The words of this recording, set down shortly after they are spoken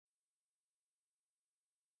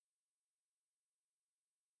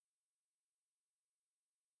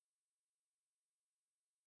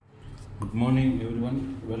Good morning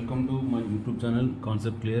everyone. Welcome to my YouTube channel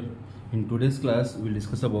Concept Clear. In today's class we'll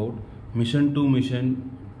discuss about mission to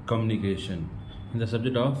mission communication in the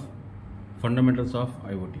subject of fundamentals of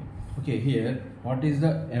IoT. Okay, here what is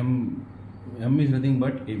the M? M is nothing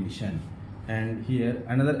but a mission, and here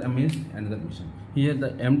another M is another mission. Here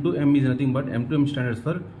the M2M is nothing but M2M standards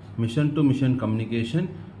for mission to mission communication,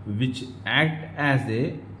 which act as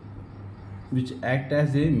a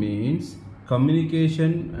means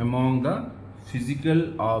communication among the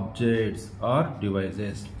physical objects or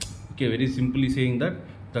devices. Okay, very simply saying that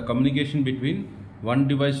the communication between one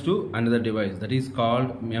device to another device, that is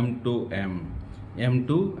called M2M.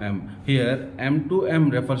 M2M. Here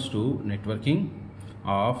M2M refers to networking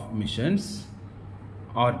of missions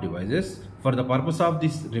or devices for the purpose of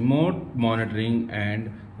this remote monitoring.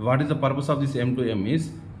 And what is the purpose of this M2M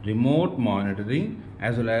is remote monitoring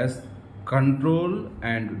as well as control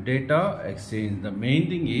and data exchange. The main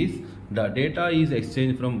thing is the data is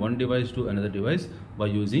exchanged from one device to another device by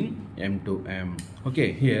using M2M.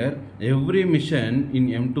 Okay, here every mission in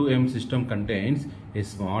M2M system contains a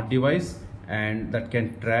smart device and that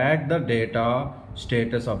can track the data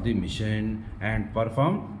status of the mission and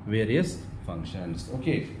perform various functions.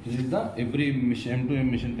 Okay, this is the every mission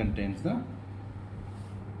M2M mission contains the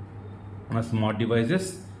smart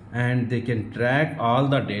devices, and they can track all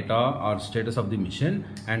the data or status of the mission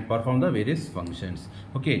and perform the various functions.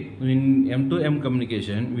 Okay, in M2M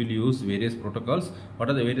communication we'll use various protocols. What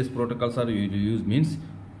are the various protocols are we will use means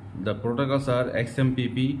the protocols are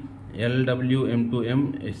XMPP, LW,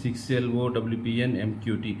 M2M, 6LO, WPN,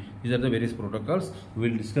 MQT. These are the various protocols we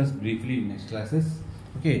will discuss briefly in next classes.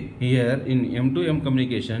 Okay, here in M2M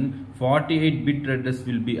communication 48-bit address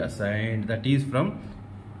will be assigned, that is from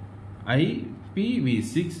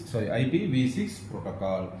IPv6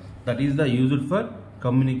 protocol, that is the used for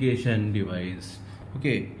communication device.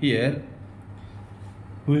 Okay, here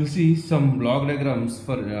we will see some block diagrams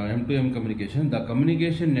for M2M communication. The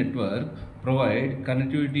communication network provide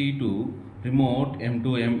connectivity to remote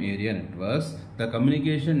M2M area networks. The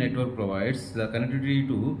communication network provides the connectivity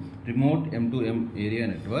to remote M2M area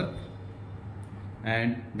network,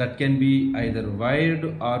 and that can be either wired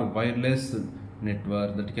or wireless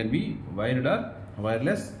network. That can be wired or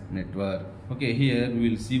wireless network. Okay, here we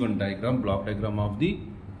will see one diagram, block diagram of the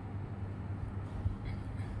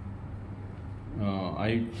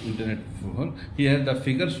internet phone. Here the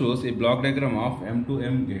figure shows a block diagram of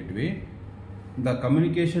M2M gateway. The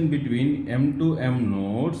communication between M2M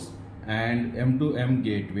nodes and M2M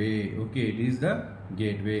gateway. Okay, it is the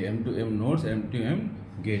gateway. M2M nodes, M2M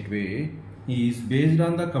gateway is based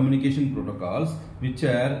on the communication protocols which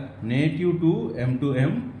are native to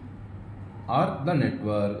M2M or the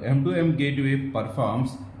network. M2M gateway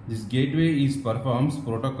performs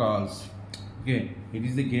protocols. Okay, it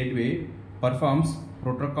is the gateway performs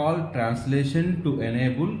protocol translation to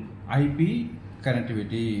enable IP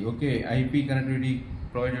connectivity. Okay, IP connectivity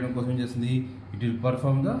provided కోసం చేస్తుంది. It will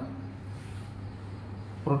perform the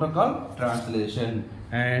protocol translation.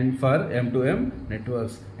 And for M2M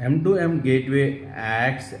networks, M2M gateway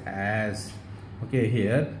acts as, okay,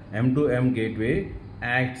 here M2M gateway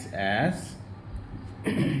acts as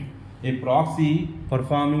a proxy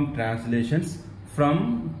performing translations from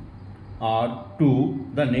or to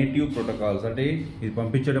the native protocols. అంటే ఇది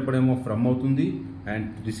పంపించేటప్పుడేమో from అవుతుంది and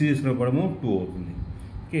receive చేసుకునేటప్పుడేమో to అవుతుంది.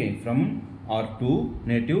 Okay, from are to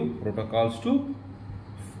native protocols to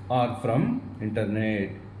or from internet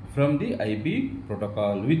from the IP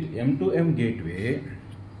protocol. With M2M gateway,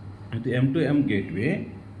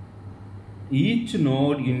 each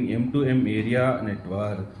node in M2M area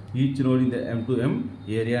network,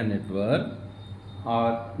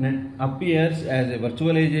 appears as a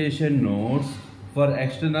virtualization nodes for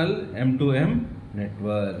external M2M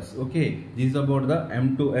networks. Okay, this is about the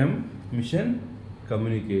M2M mission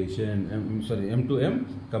communication. M2M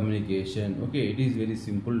communication. Okay, it is very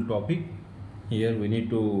simple topic. Here we need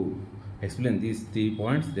to explain these 3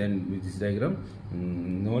 points, then with this diagram.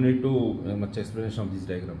 No need to much explanation of this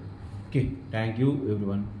diagram. Okay, thank you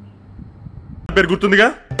everyone. పేరు గుర్తుందిగా,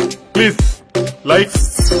 please like,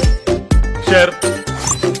 share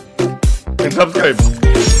and subscribe.